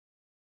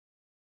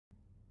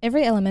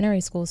Every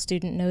elementary school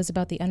student knows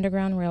about the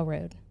Underground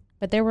Railroad,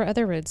 but there were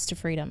other roads to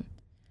freedom.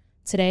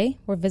 Today,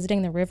 we're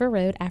visiting the River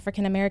Road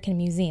African American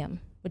Museum,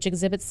 which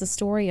exhibits the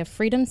story of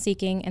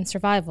freedom-seeking and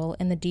survival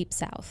in the Deep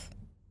South.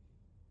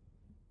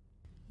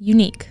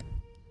 Unique,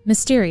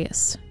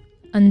 mysterious,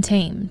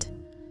 untamed.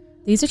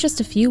 These are just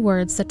a few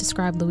words that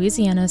describe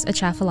Louisiana's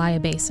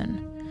Atchafalaya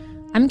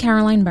Basin. I'm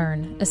Caroline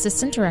Byrne,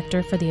 Assistant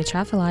Director for the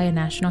Atchafalaya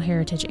National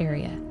Heritage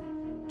Area.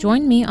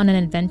 Join me on an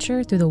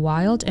adventure through the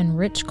wild and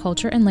rich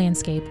culture and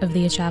landscape of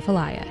the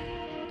Atchafalaya,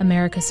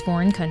 America's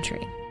foreign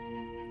country.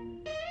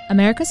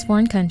 America's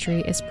Foreign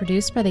Country is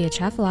produced by the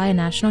Atchafalaya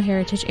National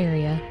Heritage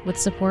Area with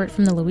support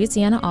from the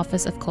Louisiana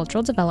Office of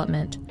Cultural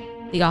Development,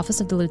 the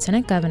Office of the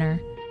Lieutenant Governor,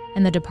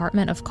 and the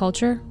Department of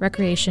Culture,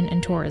 Recreation,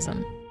 and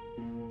Tourism.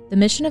 The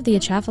mission of the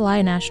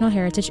Atchafalaya National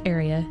Heritage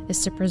Area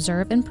is to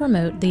preserve and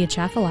promote the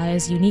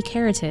Atchafalaya's unique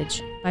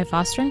heritage by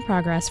fostering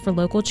progress for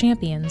local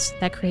champions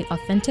that create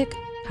authentic,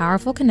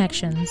 powerful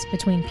connections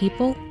between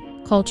people,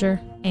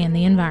 culture, and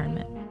the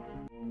environment.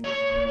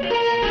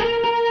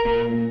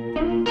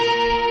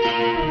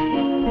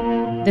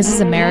 This is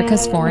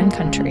America's Foreign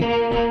Country.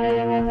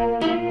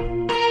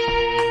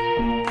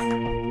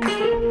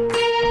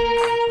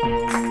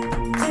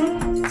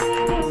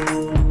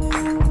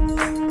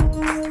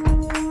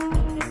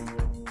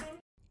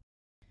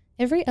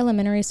 Every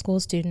elementary school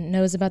student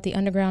knows about the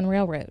Underground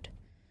Railroad.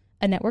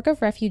 A network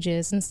of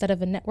refuges instead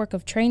of a network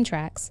of train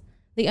tracks,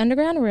 the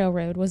Underground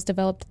Railroad was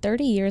developed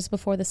 30 years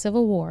before the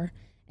Civil War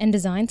and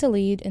designed to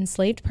lead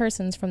enslaved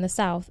persons from the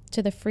South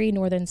to the free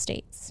northern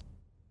states.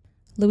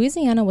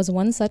 Louisiana was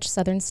one such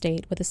southern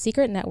state with a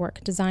secret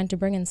network designed to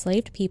bring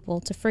enslaved people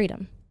to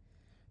freedom.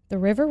 The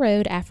River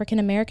Road African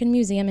American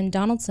Museum in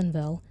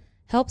Donaldsonville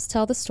helps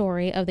tell the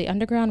story of the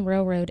Underground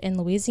Railroad in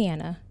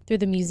Louisiana through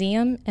the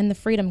museum and the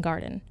Freedom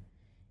Garden.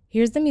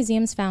 Here's the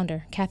museum's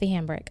founder, Kathe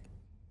Hambrick.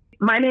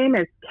 My name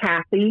is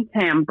Kathe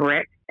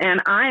Hambrick,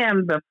 and I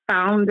am the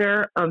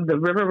founder of the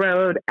River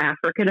Road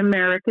African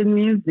American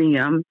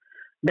Museum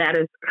that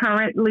is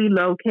currently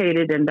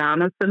located in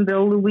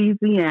Donaldsonville,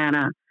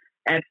 Louisiana,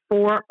 at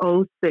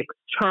 406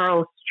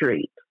 Charles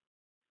Street.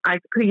 I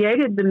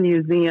created the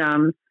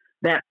museum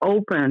that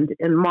opened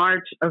in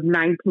March of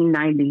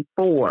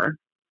 1994,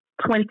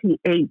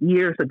 28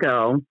 years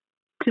ago,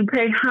 to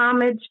pay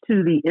homage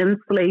to the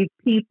enslaved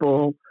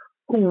people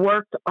who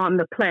worked on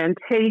the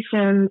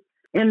plantations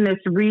in this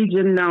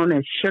region known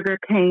as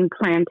sugarcane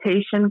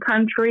plantation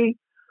country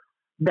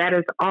that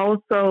is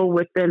also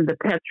within the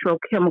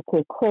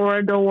petrochemical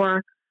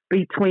corridor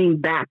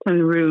between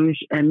Baton Rouge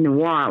and New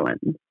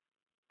Orleans.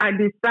 I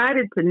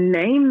decided to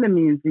name the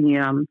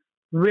museum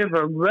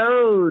River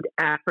Road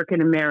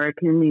African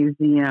American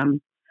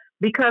Museum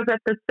because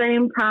at the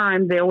same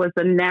time there was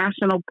a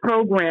national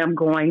program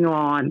going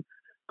on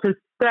to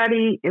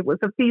study, it was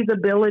a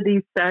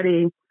feasibility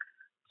study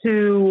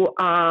to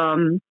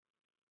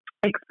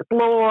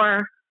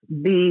explore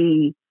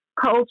the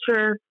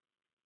culture,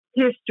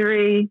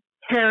 history,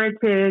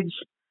 heritage,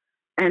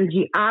 and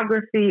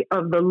geography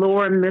of the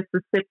lower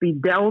Mississippi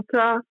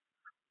Delta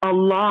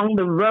along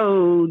the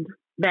road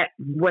that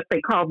what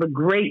they call the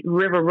Great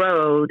River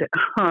Road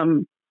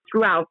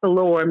throughout the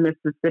lower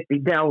Mississippi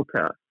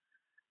Delta.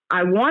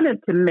 I wanted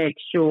to make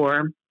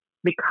sure,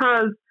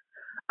 because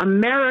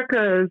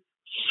America's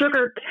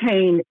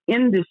sugarcane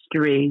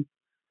industry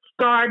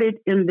started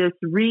in this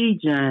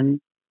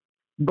region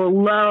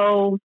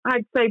below,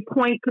 I'd say,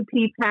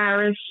 Pointe-Coupee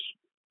Parish,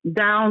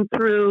 down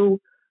through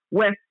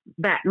West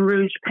Baton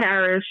Rouge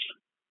Parish,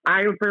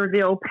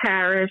 Iberville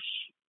Parish,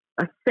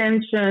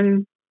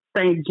 Ascension,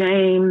 St.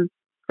 James,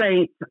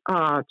 St.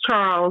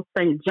 Charles,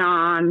 St.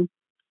 John,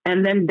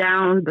 and then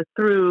down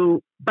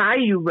through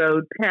Bayou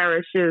Road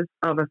parishes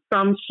of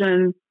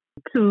Assumption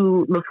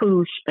to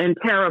Lafourche and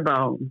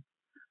Terrebonne.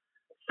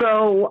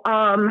 So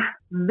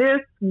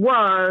this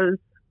was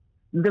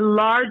the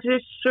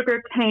largest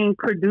sugarcane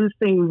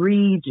producing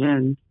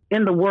region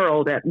in the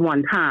world at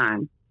one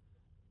time.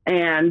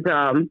 And,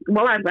 I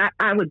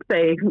would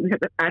say,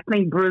 I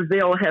think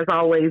Brazil has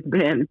always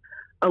been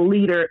a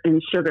leader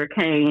in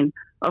sugarcane.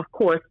 Of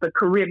course, the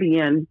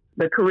Caribbean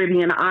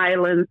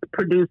islands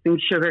producing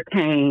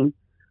sugarcane,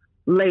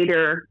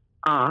 later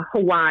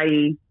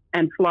Hawaii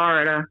and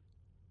Florida,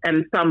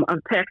 and some of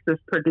Texas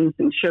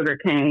producing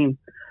sugarcane.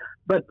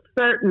 But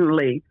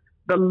certainly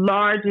the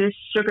largest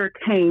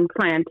sugarcane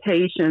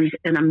plantations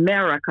in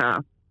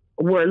America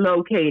were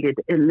located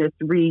in this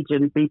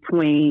region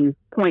between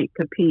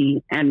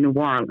Pointe-Coupee and New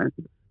Orleans.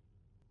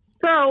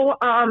 So,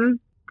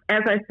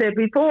 as I said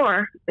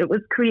before, it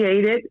was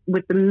created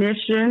with the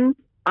mission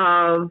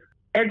of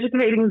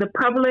educating the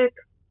public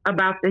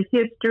about the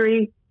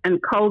history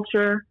and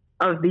culture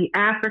of the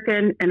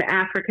African and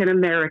African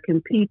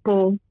American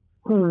people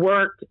who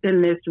worked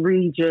in this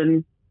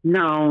region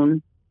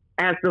known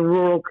as the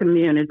rural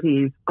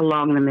communities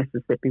along the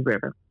Mississippi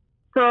River.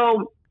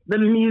 So the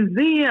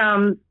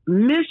museum's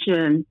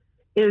mission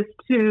is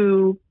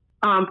to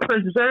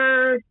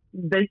preserve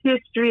the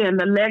history and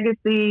the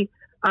legacy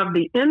of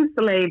the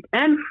enslaved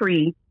and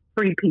free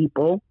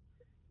people,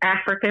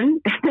 African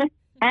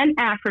and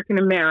African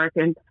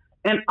American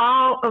in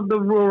all of the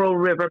rural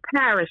river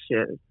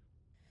parishes.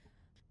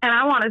 And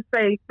I want to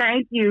say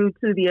thank you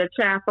to the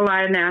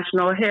Atchafalaya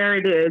National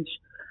Heritage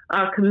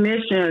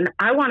Commission.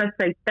 I want to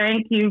say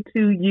thank you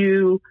to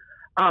you.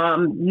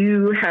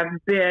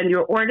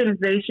 Your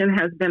organization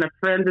has been a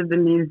friend of the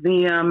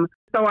museum.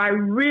 So I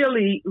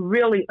really,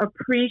 really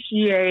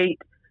appreciate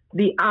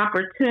the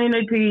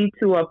opportunity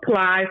to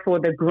apply for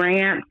the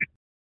grant,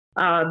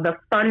 the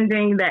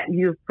funding that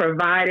you've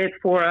provided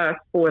for us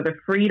for the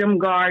Freedom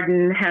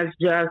Garden has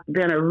just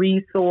been a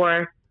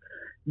resource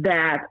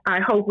that I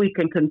hope we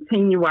can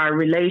continue our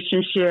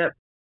relationship.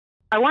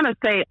 I want to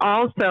say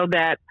also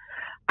that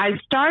I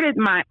started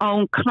my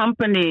own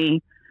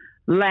company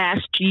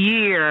last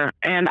year,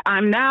 and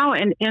I'm now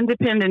an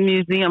independent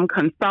museum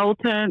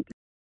consultant,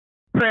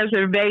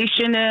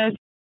 preservationist,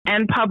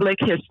 and public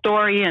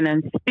historian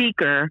and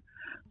speaker.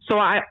 So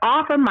I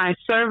offer my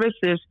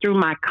services through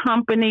my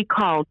company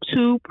called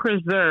To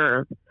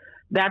Preserve.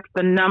 That's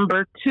the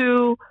number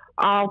 2,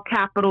 all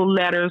capital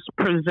letters,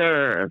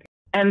 preserve.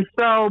 And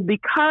so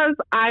because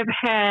I've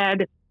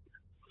had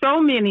so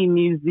many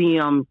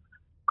museums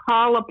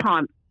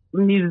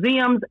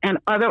and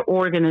other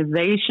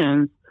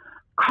organizations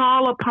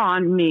call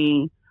upon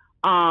me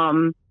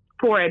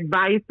for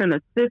advice and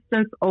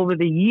assistance over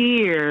the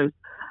years,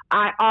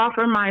 I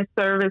offer my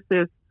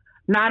services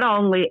not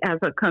only as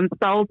a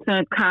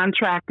consultant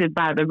contracted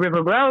by the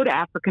River Road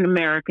African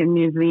American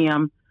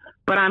Museum,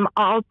 but I'm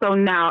also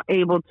now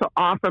able to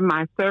offer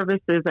my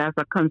services as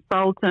a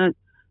consultant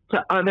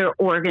to other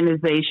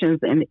organizations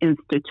and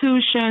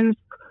institutions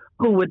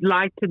who would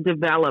like to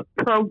develop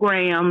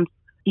programs,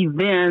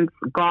 events,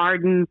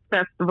 gardens,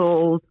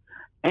 festivals,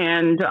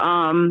 and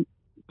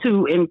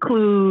to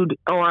include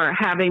or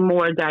have a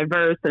more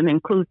diverse and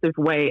inclusive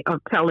way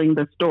of telling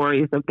the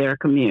stories of their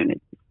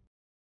community.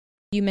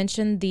 You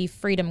mentioned the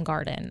Freedom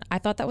Garden. I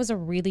thought that was a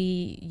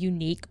really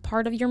unique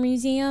part of your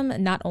museum,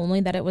 not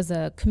only that it was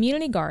a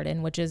community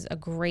garden, which is a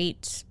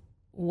great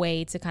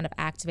way to kind of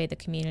activate the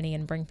community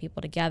and bring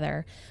people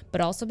together, but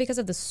also because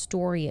of the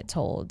story it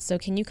told. So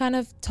can you kind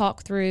of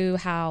talk through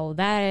how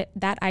that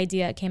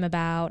idea came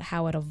about,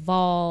 how it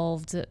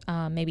evolved,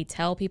 maybe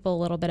tell people a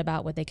little bit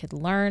about what they could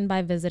learn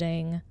by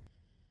visiting?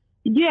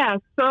 Yeah,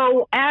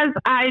 so as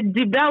I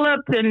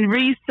developed and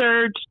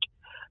researched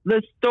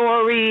the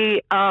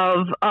story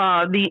of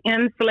the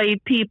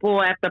enslaved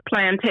people at the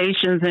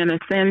plantations in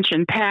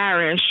Ascension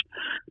Parish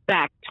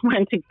back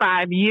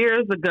 25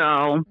 years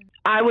ago,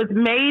 I was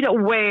made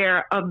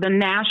aware of the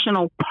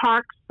National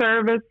Park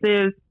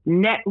Service's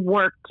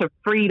Network to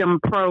Freedom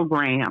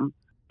program.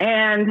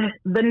 And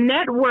the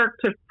Network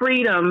to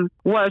Freedom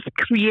was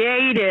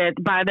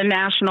created by the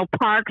National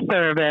Park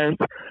Service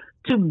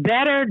to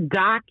better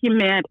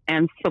document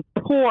and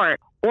support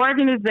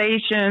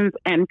organizations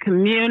and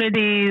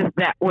communities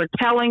that were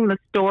telling the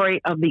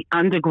story of the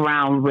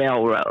Underground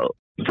Railroad.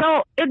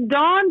 So it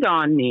dawned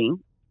on me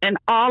in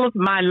all of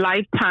my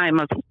lifetime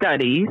of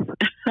studies,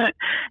 and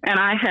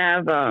I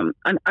have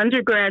an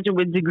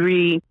undergraduate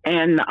degree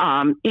in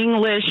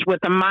English with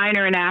a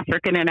minor in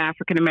African and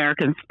African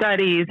American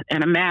studies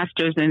and a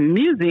master's in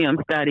museum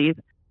studies.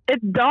 It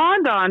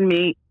dawned on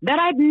me that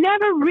I'd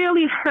never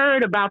really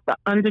heard about the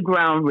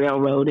Underground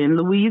Railroad in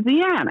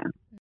Louisiana.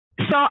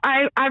 So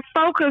I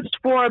focused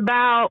for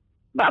about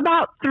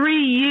 3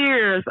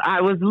 years.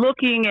 I was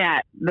looking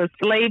at the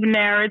slave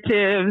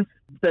narratives,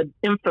 the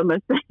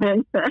infamous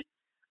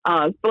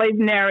slave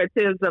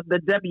narratives of the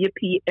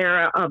WPA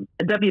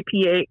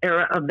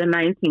era of the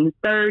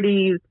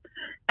 1930s.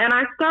 And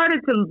I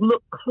started to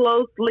look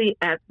closely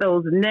at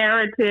those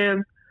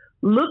narratives,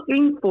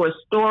 looking for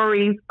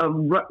stories of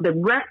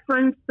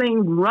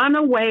referencing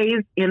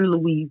runaways in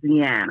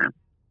Louisiana.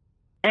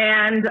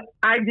 And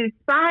I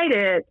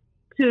decided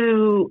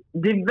to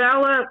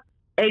develop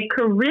a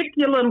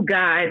curriculum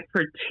guide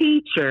for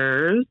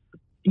teachers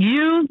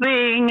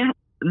using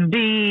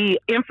the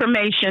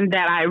information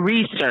that I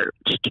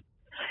researched.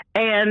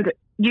 And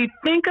you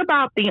think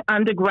about the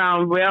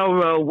Underground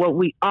Railroad, what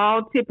we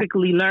all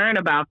typically learn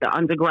about the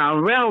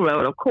Underground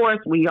Railroad. Of course,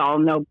 we all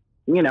know,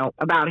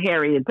 about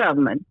Harriet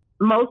Tubman.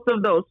 Most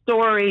of those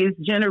stories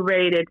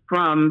generated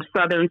from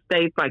southern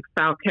states like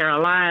South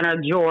Carolina,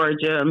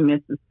 Georgia,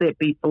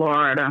 Mississippi,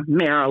 Florida,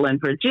 Maryland,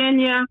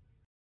 Virginia.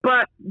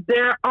 But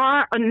there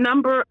are a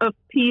number of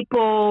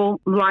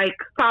people like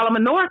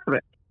Solomon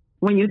Northup.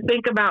 When you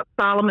think about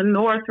Solomon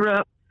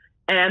Northup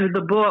and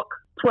the book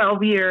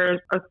 12 Years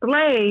a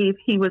Slave,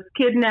 he was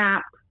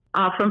kidnapped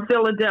from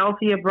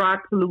Philadelphia, brought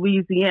to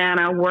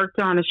Louisiana, worked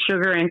on a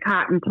sugar and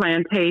cotton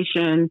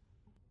plantation,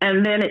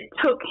 and then it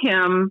took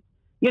him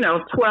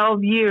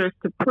 12 years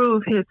to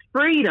prove his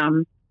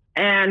freedom.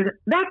 And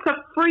that's a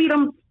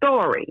freedom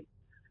story.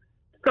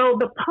 So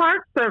the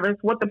Park Service,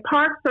 what the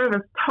Park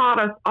Service taught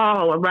us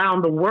all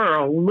around the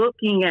world,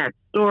 looking at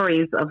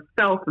stories of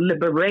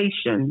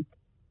self-liberation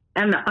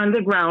and the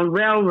Underground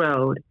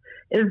Railroad,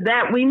 is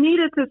that we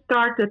needed to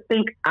start to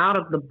think out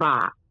of the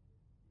box.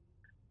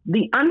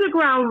 The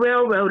Underground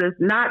Railroad is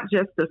not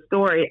just a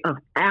story of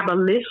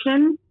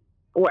abolition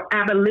or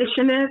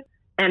abolitionists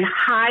and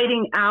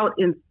hiding out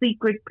in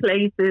secret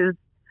places,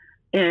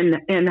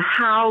 in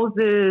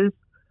houses,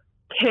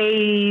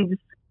 caves,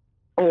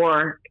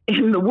 or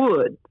in the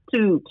woods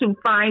to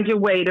find your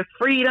way to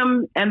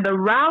freedom. And the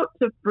route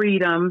to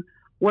freedom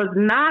was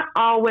not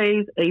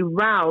always a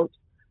route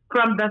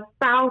from the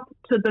south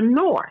to the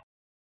north.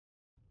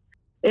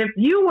 If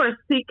you were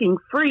seeking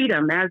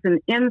freedom as an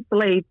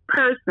enslaved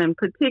person,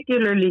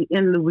 particularly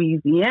in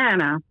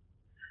Louisiana,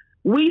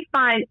 we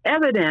find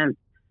evidence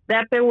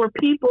that there were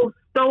people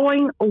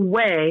stowing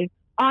away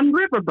on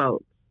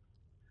riverboats.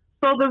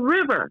 So the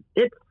river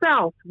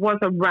itself was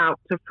a route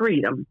to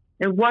freedom.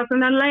 It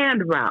wasn't a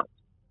land route.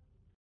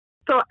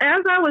 So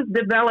as I was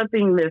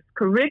developing this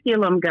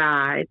curriculum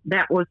guide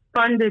that was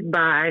funded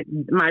by,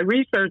 my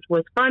research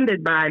was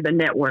funded by the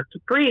Network to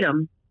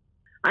Freedom,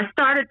 I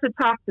started to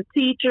talk to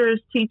teachers.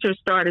 Teachers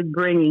started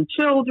bringing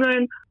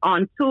children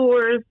on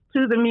tours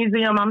to the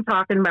museum. I'm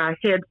talking about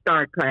Head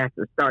Start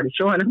classes started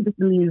showing up at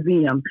the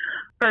museum.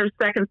 First,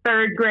 second,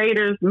 third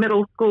graders,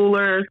 middle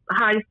schoolers,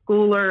 high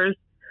schoolers.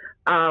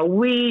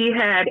 We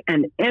had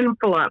an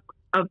influx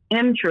of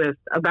interest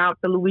about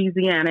the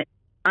Louisiana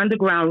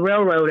Underground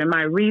Railroad in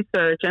my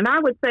research. And I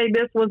would say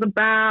this was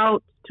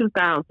about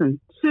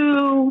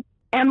 2002.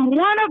 And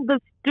one of the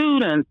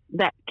students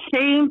that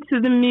came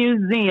to the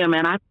museum,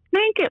 and I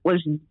think it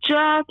was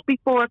just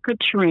before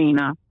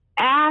Katrina,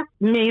 asked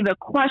me the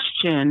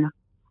question,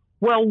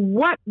 well,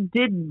 what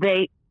did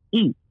they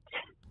eat?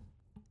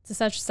 It's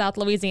such a South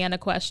Louisiana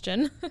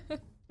question.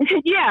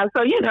 Yeah,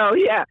 so,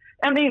 yeah.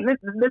 I mean,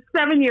 the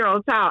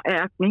 7-year-old child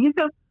asked me, he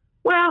said,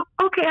 well,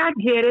 okay, I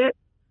get it.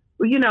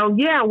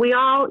 Yeah, we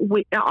all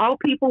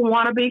people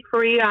want to be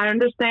free. I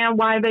understand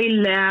why they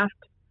left.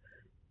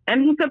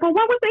 And he said, but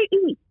what would they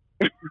eat?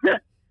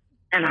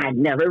 And I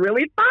never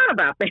really thought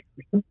about that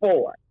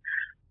before.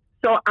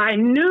 So I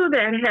knew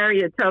that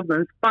Harriet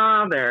Tubman's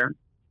father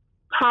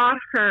taught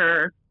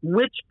her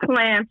which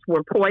plants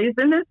were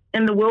poisonous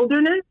in the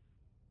wilderness.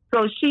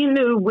 So she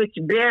knew which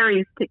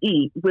berries to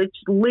eat, which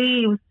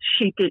leaves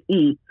she could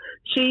eat.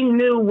 She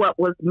knew what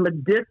was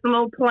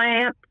medicinal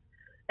plants,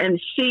 and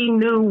she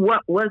knew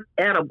what was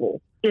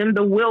edible in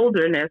the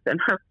wilderness. And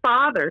her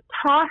father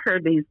taught her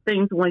these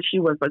things when she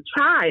was a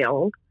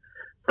child,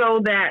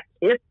 so that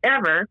if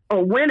ever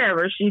or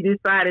whenever she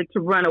decided to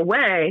run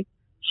away,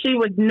 she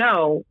would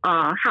know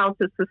how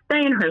to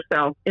sustain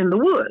herself in the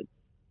woods.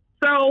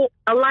 So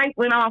a light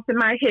went off in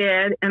my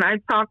head, and I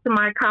talked to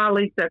my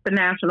colleagues at the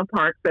National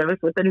Park Service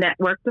with the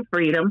Network to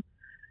Freedom,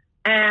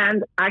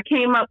 and I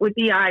came up with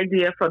the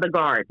idea for the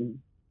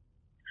garden.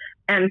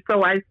 And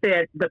so I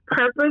said, the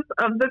purpose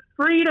of the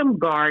Freedom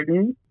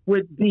Garden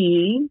would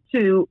be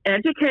to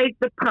educate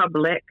the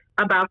public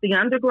about the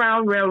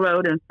Underground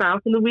Railroad in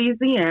South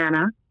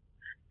Louisiana,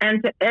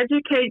 and to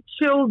educate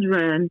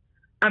children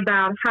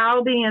about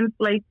how the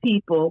enslaved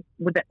people,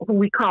 who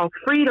we call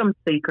freedom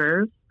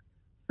seekers,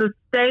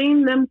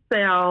 sustain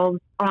themselves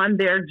on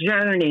their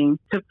journey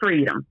to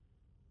freedom.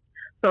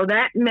 So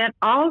that meant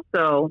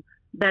also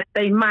that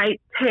they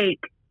might take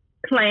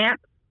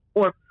plants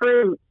or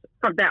fruits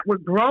that were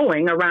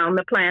growing around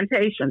the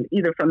plantation,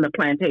 either from the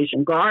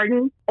plantation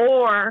garden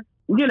or,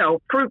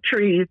 fruit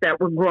trees that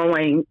were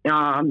growing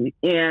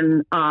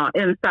in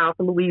South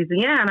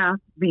Louisiana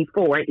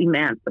before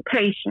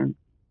emancipation.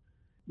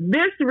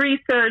 This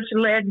research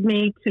led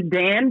me to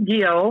Dan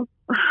Gill,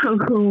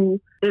 who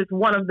is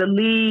one of the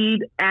lead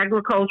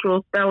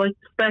agricultural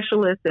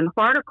specialists and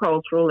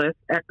horticulturalists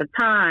at the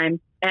time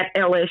at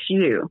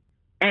LSU.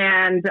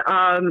 And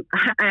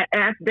I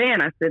asked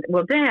Dan, I said,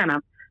 well, Dan,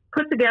 I've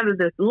put together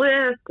this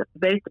list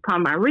based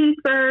upon my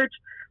research.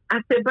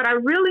 I said, but I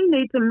really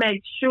need to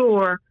make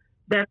sure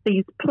that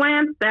these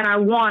plants that I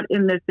want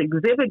in this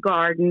exhibit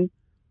garden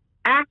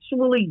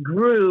actually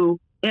grew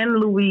in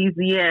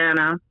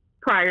Louisiana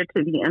prior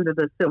to the end of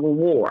the Civil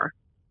War.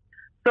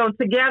 So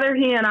together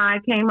he and I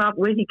came up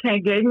with,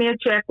 gave me a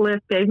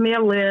checklist, gave me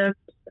a list.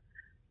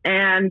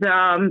 And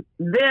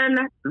then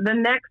the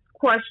next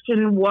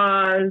question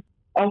was,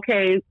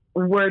 okay,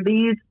 were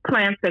these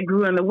plants that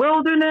grew in the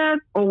wilderness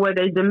or were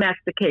they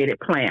domesticated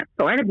plants?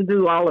 So I had to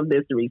do all of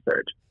this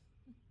research.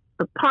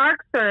 The Park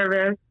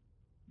Service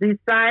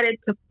decided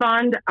to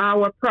fund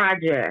our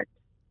project.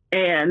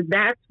 And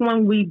that's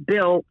when we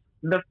built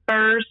the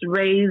first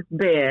raised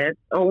beds,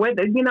 or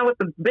whether,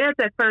 the beds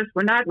at first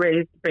were not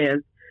raised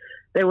beds.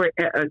 They were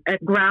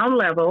at ground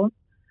level.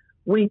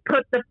 We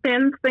put the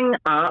fencing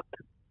up,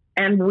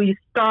 and we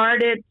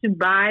started to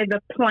buy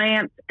the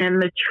plants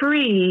and the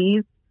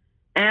trees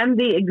and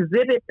the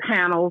exhibit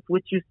panels,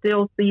 which you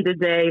still see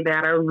today,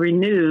 that are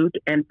renewed.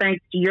 And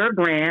thanks to your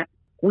grant,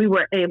 we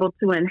were able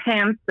to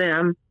enhance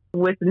them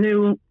with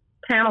new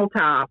panel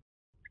tops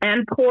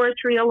and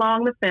poetry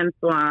along the fence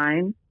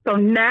line. So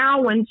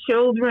now when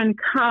children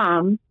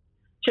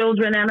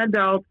and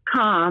adults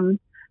come,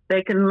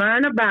 they can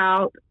learn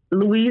about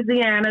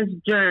Louisiana's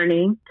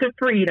journey to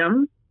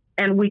freedom,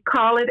 and we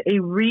call it a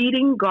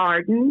reading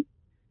garden,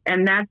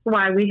 and that's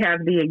why we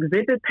have the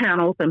exhibit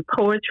panels and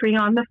poetry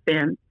on the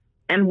fence,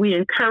 and we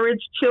encourage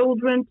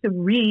children to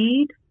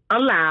read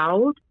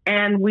allowed,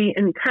 and we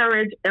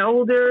encourage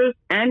elders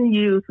and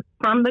youth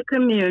from the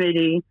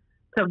community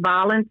to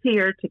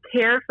volunteer to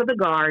care for the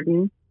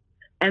garden.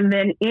 And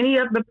then any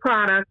of the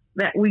products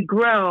that we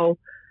grow,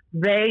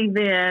 they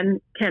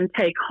then can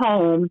take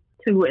home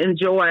to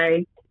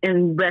enjoy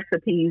in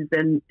recipes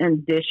and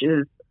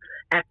dishes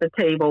at the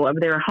table of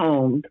their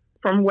homes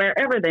from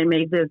wherever they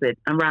may visit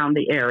around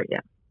the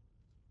area.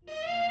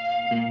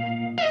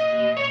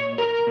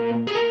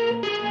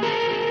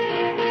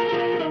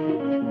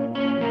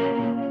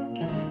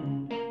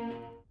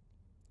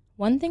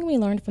 One thing we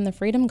learned from the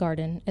Freedom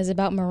Garden is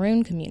about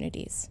maroon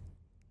communities.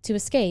 To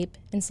escape,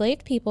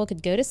 enslaved people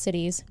could go to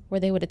cities where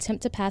they would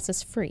attempt to pass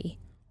as free,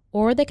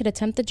 or they could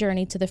attempt the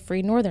journey to the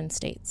free northern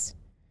states.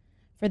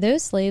 For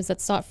those slaves that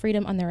sought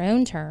freedom on their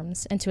own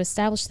terms and to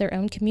establish their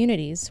own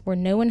communities where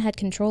no one had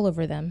control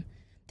over them,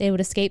 they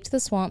would escape to the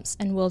swamps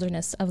and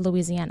wilderness of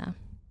Louisiana.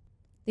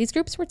 These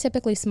groups were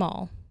typically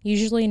small,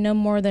 usually no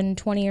more than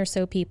 20 or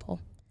so people.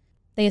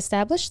 They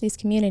established these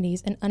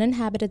communities in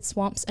uninhabited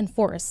swamps and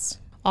forests,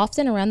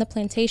 often around the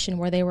plantation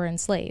where they were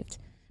enslaved,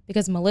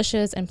 because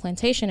militias and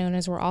plantation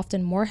owners were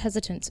often more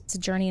hesitant to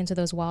journey into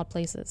those wild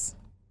places.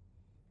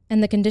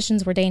 And the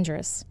conditions were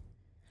dangerous.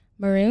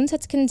 Maroons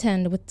had to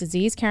contend with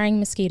disease-carrying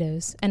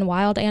mosquitoes and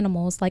wild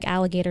animals like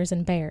alligators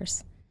and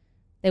bears.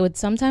 They would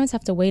sometimes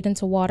have to wade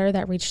into water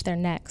that reached their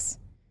necks.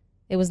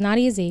 It was not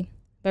easy,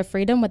 but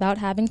freedom without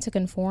having to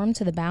conform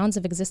to the bounds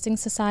of existing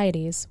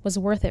societies was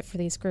worth it for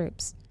these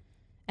groups.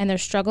 And their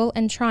struggle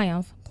and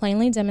triumph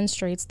plainly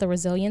demonstrates the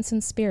resilience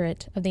and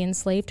spirit of the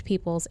enslaved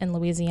peoples in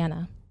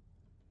Louisiana.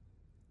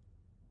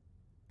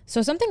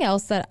 So something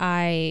else that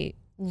I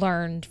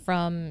learned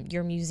from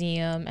your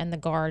museum and the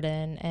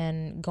garden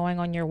and going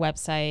on your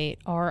website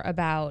are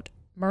about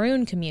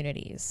maroon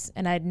communities,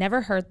 and I'd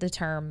never heard the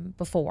term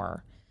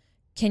before.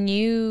 Can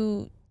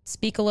you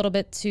speak a little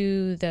bit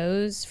to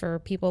those for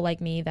people like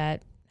me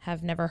that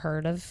have never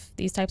heard of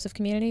these types of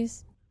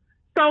communities?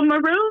 So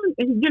maroon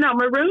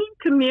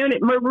community,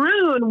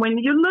 when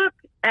you look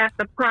at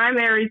the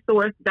primary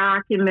source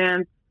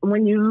documents,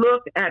 when you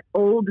look at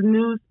old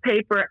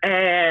newspaper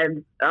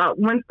ads,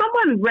 when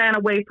someone ran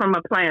away from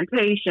a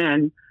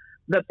plantation,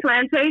 the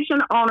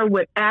plantation owner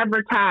would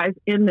advertise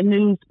in the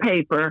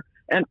newspaper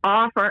and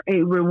offer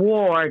a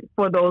reward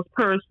for those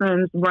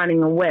persons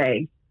running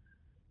away.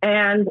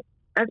 And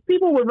as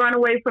people would run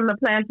away from the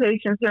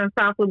plantations here in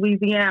South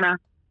Louisiana,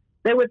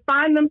 they would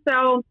find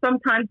themselves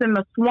sometimes in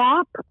the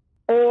swamp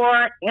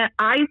or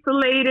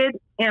isolated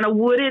in a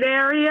wooded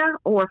area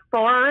or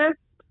forest.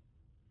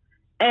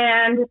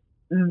 And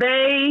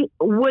they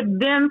would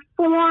then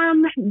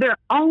form their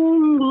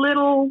own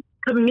little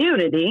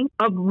community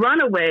of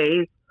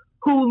runaways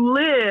who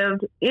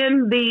lived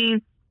in these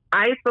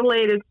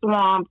isolated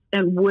swamps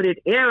and wooded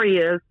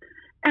areas.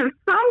 And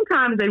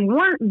sometimes they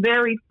weren't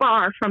very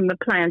far from the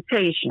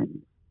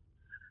plantation.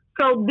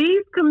 So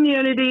these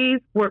communities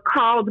were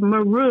called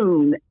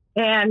maroon.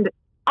 And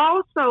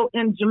also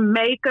in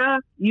Jamaica,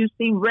 you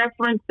see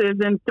references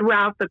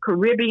throughout the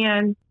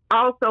Caribbean,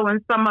 also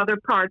in some other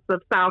parts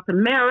of South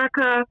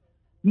America.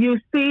 You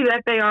see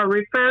that they are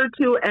referred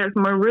to as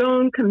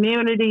maroon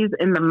communities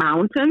in the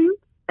mountains.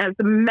 As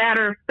a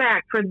matter of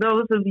fact, for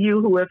those of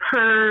you who have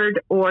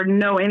heard or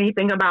know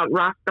anything about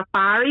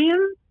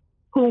Rastafarians,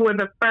 who were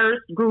the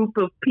first group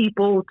of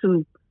people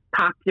to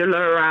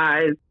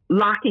popularize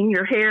locking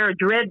your hair,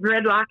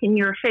 dreadlocking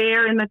your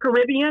hair in the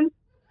Caribbean,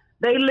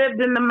 they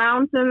lived in the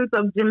mountains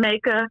of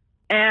Jamaica,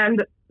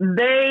 and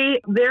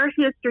their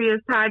history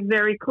is tied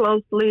very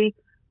closely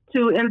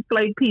to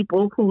enslaved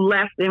people who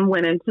left and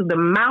went into the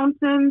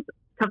mountains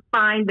to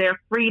find their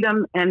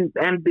freedom and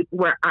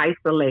were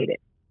isolated.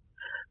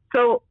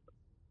 So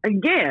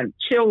again,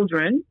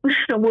 children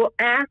will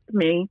ask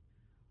me,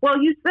 well,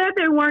 you said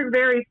they weren't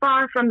very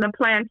far from the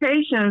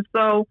plantation,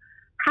 so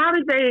how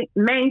did they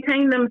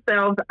maintain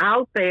themselves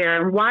out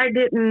there, and why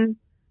didn't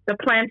the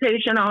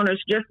plantation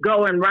owners just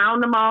go and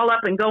round them all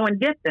up and go and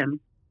get them?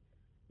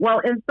 Well,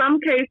 in some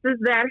cases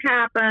that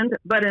happened,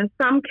 but in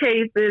some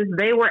cases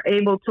they were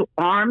able to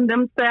arm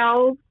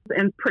themselves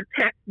and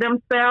protect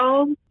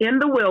themselves in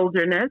the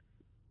wilderness,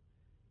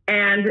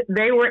 and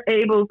they were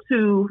able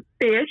to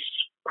fish,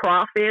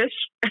 crawfish,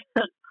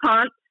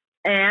 hunt,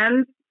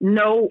 and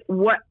know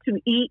what to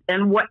eat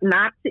and what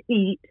not to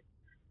eat.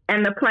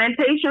 And the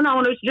plantation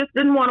owners just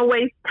didn't want to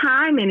waste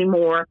time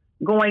anymore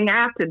going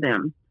after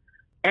them.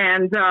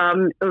 And,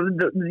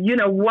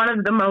 one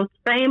of the most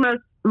famous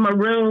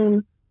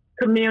maroon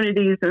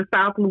communities in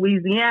South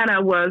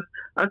Louisiana was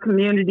a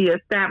community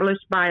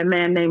established by a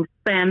man named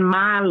San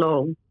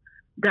Milo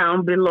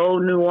down below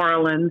New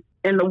Orleans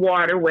in the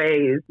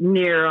waterways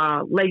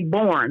near Lake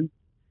Bourne.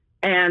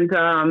 And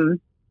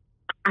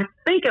I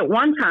think at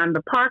one time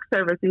the Park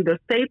Service, either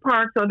State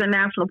Parks or the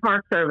National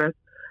Park Service,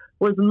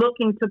 was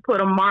looking to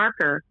put a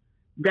marker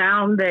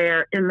down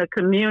there in the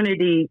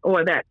community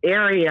or that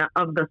area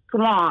of the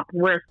swamp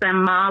where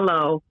San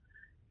Malo,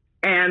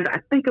 and I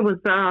think it was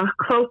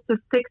close to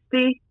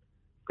 60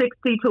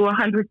 60 to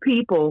 100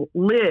 people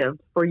lived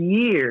for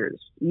years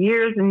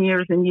and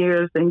years and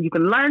years. And you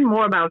can learn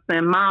more about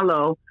St.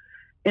 Malo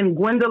in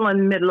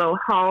Gwendolyn Midlow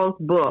Hall's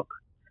book,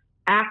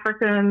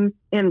 Africans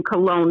in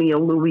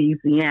Colonial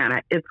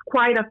Louisiana. It's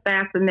quite a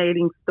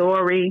fascinating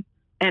story,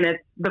 and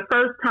it's the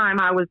first time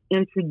I was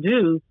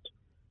introduced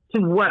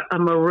to what a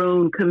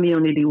maroon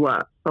community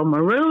was. So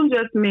maroon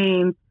just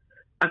means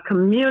a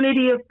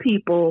community of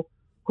people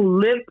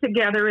who live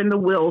together in the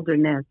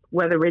wilderness,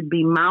 whether it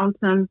be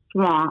mountain,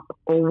 swamp,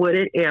 or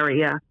wooded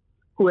area,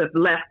 who have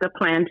left the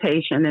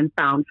plantation and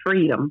found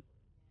freedom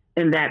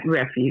in that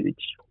refuge.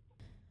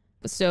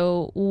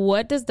 So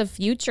what does the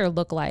future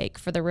look like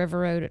for the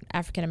River Road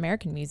African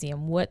American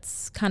Museum?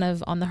 What's kind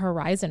of on the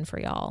horizon for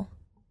y'all?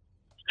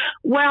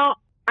 Well,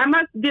 I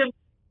must give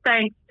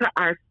thanks to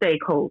our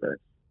stakeholders.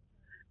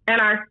 And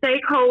our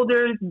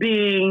stakeholders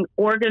being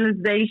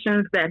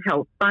organizations that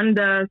help fund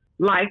us,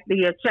 like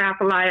the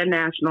Atchafalaya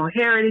National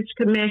Heritage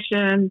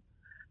Commission,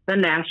 the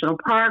National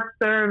Park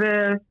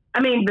Service.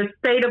 I mean, the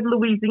state of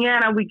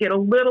Louisiana, we get a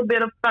little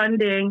bit of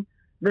funding.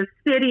 The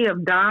city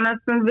of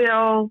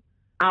Donaldsonville,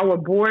 our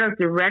board of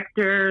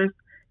directors,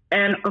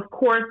 and of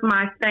course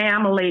my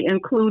family,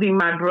 including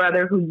my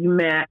brother who you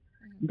met,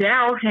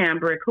 Kathe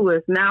Hambrick, who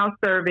is now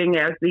serving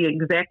as the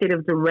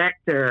executive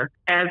director,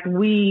 as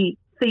we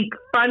seek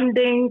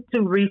funding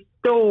to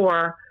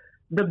restore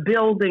the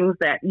buildings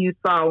that you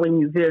saw when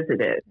you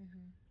visited.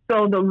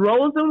 So the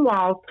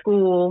Rosenwald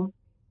School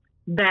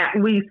that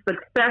we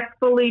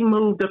successfully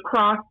moved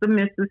across the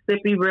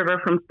Mississippi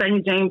River from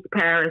St. James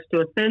Parish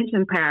to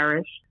Ascension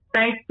Parish,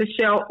 thanks to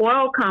Shell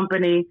Oil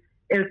Company,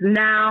 is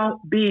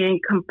now being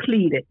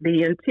completed.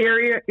 The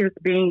interior is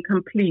being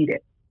completed.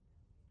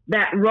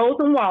 That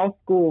Rosenwald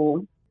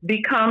School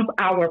becomes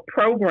our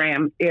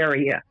program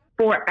area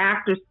for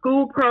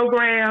after-school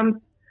programs,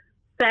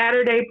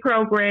 Saturday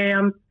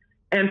programs,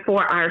 and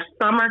for our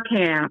summer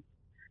camp,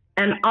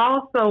 and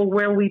also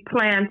where we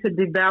plan to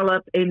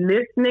develop a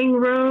listening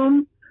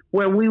room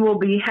where we will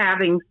be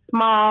having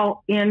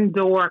small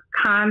indoor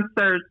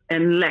concerts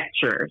and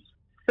lectures.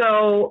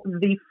 So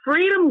the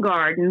Freedom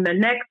Garden, the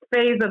next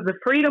phase of the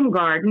Freedom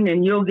Garden,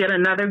 and you'll get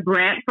another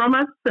grant from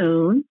us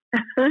soon,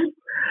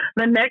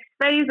 the next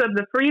phase of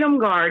the Freedom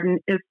Garden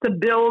is to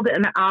build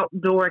an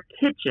outdoor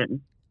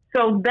kitchen.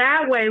 So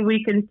that way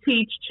we can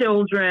teach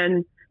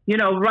children, you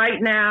know, right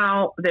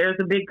now there's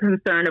a big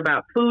concern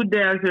about food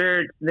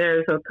deserts.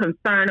 There's a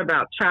concern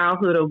about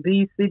childhood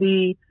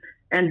obesity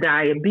and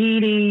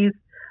diabetes.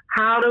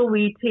 How do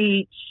we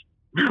teach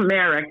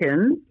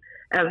Americans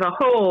as a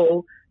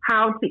whole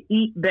how to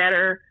eat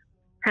better,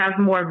 have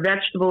more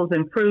vegetables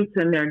and fruits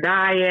in their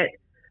diet?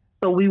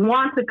 So we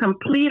want to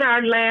complete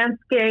our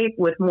landscape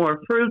with more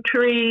fruit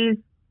trees,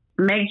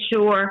 make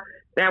sure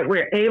that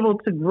we're able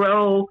to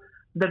grow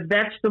the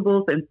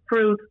vegetables and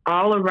fruits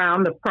all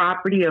around the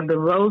property of the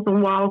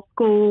Rosenwald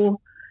School.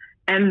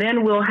 And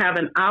then we'll have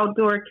an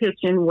outdoor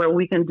kitchen where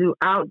we can do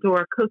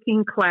outdoor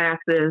cooking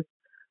classes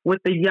with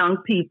the young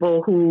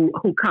people who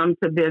come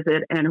to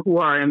visit and who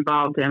are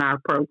involved in our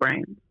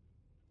programs.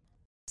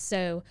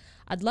 So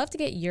I'd love to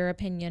get your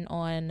opinion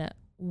on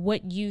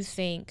what you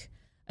think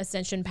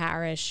Ascension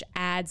Parish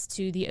adds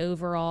to the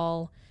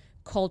overall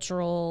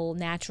cultural,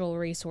 natural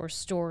resource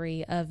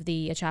story of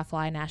the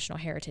Atchafalaya National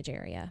Heritage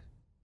Area.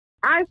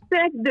 I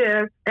said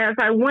this as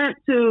I went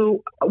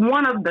to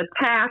one of the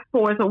task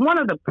force or one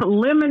of the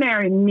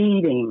preliminary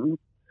meetings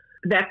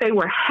that they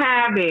were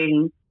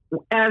having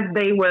as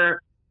they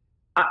were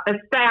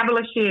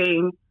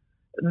establishing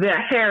the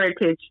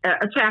heritage,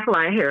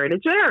 Atchafalaya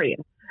Heritage Area.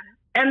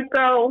 And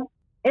so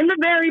in the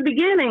very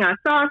beginning, I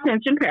saw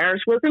Ascension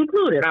Parish was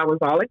included. I was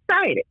all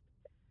excited.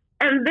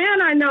 And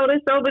then I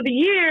noticed over the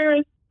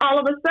years, all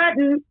of a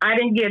sudden, I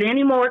didn't get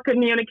any more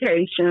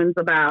communications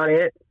about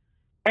it.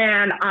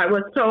 And I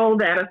was told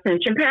that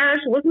Ascension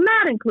Parish was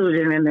not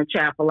included in the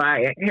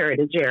Atchafalaya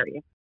Heritage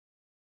Area.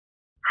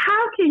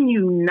 How can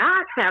you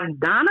not have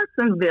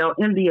Donaldsonville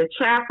in the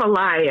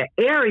Atchafalaya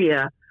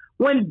area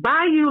when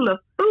Bayou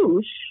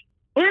Lafourche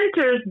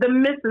enters the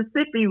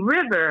Mississippi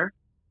River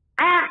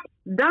at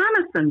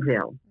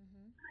Donaldsonville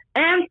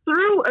and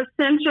through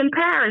Ascension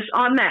Parish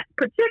on that,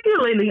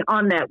 particularly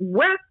on that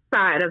west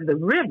side of the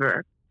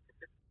river,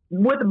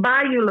 with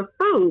Bayou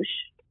Lafourche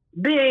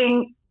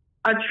being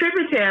a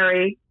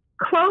tributary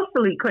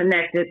closely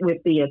connected with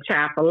the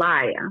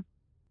Atchafalaya.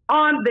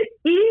 On the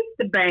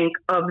east bank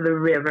of the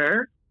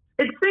river,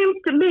 it seems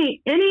to me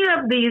any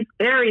of these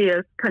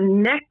areas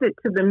connected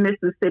to the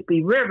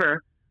Mississippi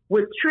River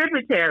with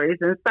tributaries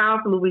in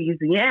South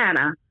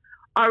Louisiana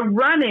are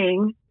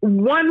running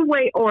one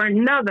way or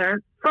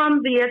another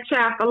from the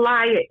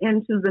Atchafalaya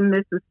into the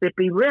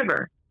Mississippi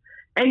River.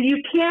 And you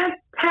can't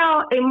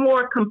tell a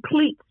more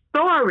complete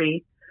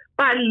story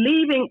by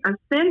leaving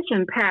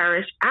Ascension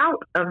Parish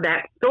out of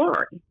that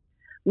story.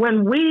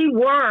 When we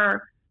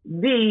were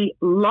the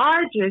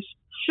largest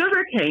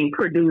sugarcane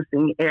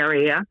producing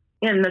area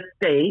in the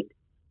state,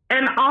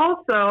 and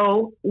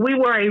also we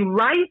were a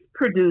rice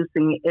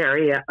producing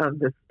area of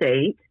the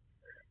state,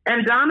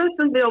 and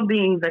Donaldsonville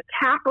being the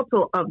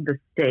capital of the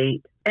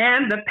state,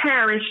 and the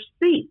parish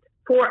seat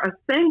for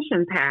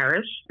Ascension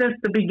Parish since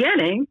the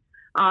beginning.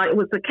 It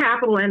was the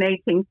capital in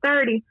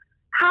 1830.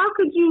 How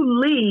could you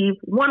leave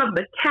one of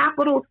the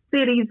capital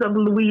cities of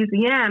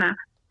Louisiana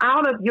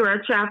out of your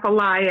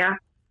Atchafalaya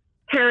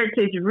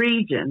heritage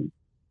region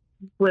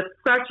with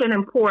such an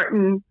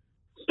important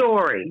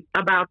story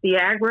about the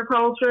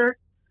agriculture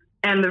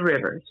and the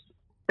rivers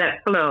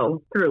that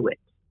flow through it?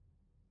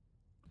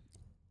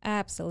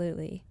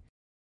 Absolutely.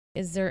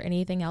 Is there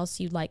anything else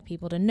you'd like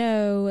people to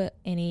know?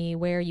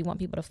 Anywhere you want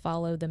people to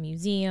follow the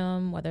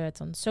museum, whether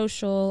it's on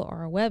social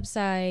or a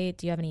website?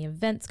 Do you have any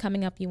events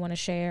coming up you want to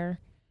share?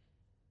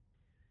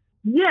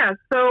 Yeah,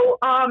 so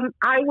I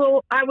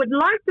would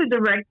like to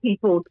direct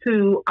people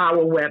to our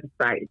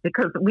website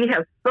because we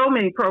have so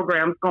many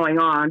programs going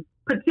on.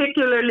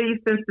 Particularly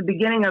since the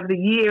beginning of the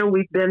year,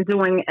 we've been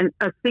doing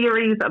a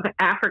series of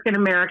African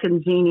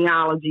American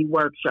genealogy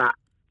workshops.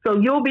 So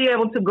you'll be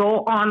able to go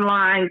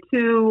online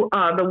to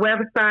the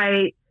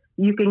website.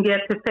 You can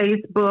get to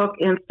Facebook,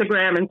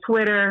 Instagram, and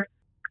Twitter,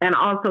 and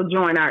also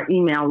join our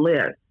email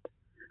list.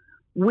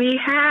 We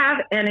have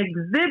an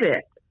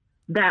exhibit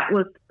that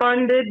was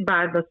funded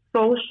by the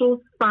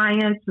Social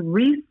Science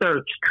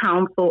Research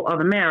Council of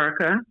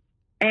America.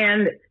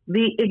 And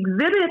the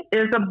exhibit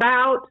is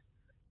about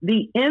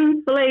the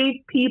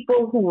enslaved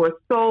people who were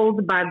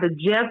sold by the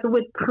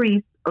Jesuit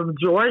priests of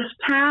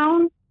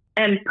Georgetown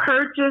and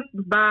purchased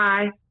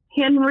by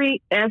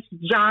Henry S.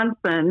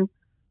 Johnson,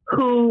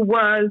 who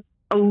was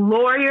a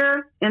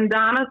lawyer in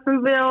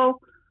Donaldsonville,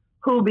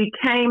 who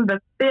became the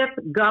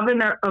 5th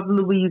governor of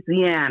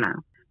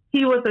Louisiana.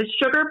 He was a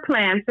sugar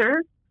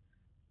planter,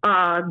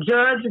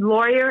 judge,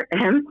 lawyer,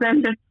 and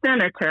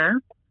senator.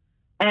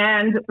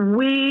 And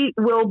we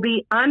will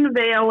be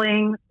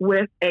unveiling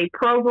with a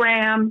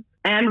program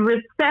and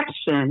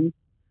reception,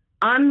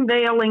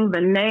 unveiling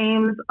the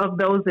names of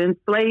those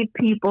enslaved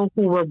people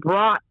who were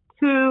brought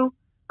to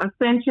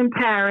Ascension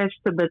Parish,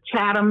 to the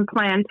Chatham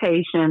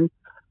Plantation,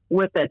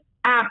 with an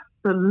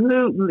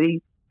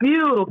absolutely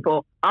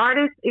beautiful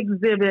artist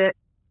exhibit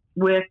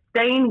with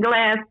stained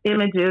glass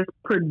images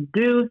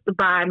produced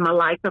by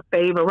Malika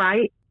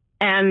Favorite,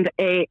 and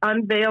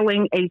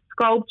unveiling a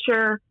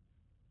sculpture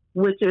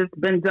which has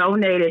been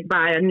donated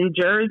by a New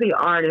Jersey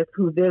artist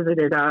who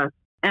visited us,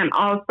 and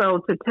also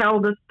to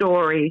tell the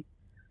story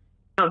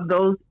of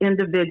those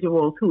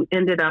individuals who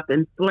ended up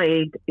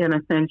enslaved in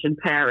Ascension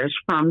Parish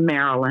from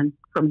Maryland,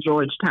 from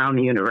Georgetown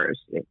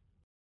University.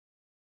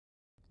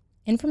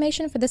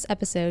 Information for this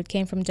episode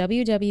came from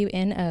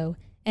WWNO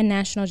and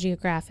National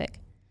Geographic.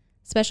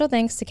 Special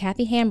thanks to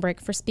Kathe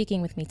Hambrick for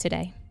speaking with me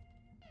today.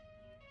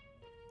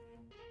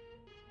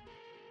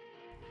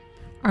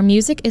 Our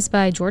music is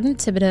by Jordan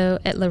Thibodeau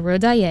at Le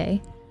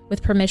Rodaille,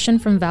 with permission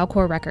from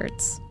Valcour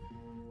Records.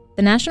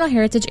 The National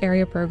Heritage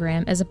Area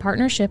Program is a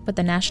partnership with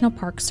the National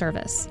Park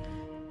Service.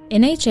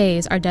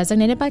 NHAs are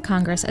designated by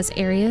Congress as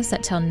areas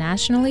that tell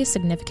nationally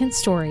significant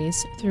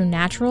stories through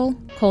natural,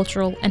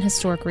 cultural, and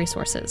historic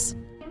resources.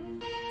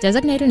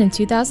 Designated in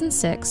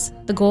 2006,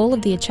 the goal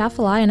of the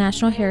Atchafalaya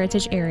National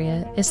Heritage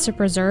Area is to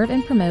preserve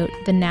and promote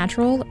the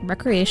natural,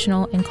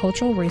 recreational, and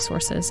cultural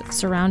resources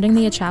surrounding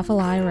the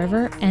Atchafalaya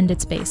River and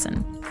its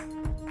basin.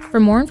 For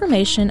more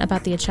information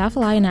about the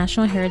Atchafalaya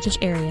National Heritage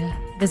Area,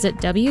 visit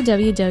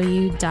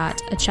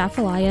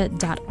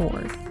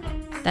www.atchafalaya.org.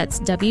 That's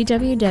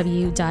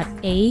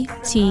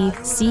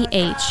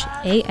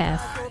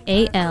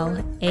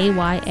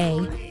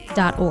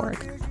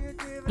www.atchafalaya.org.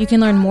 You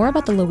can learn more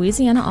about the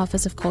Louisiana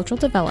Office of Cultural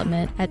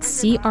Development at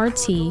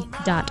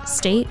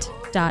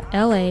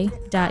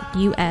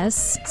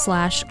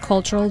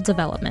crt.state.la.us/cultural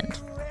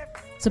development.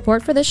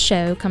 Support for this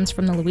show comes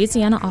from the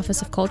Louisiana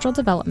Office of Cultural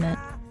Development,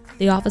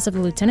 the Office of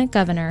the Lieutenant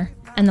Governor,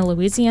 and the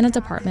Louisiana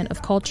Department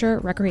of Culture,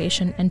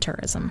 Recreation, and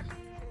Tourism.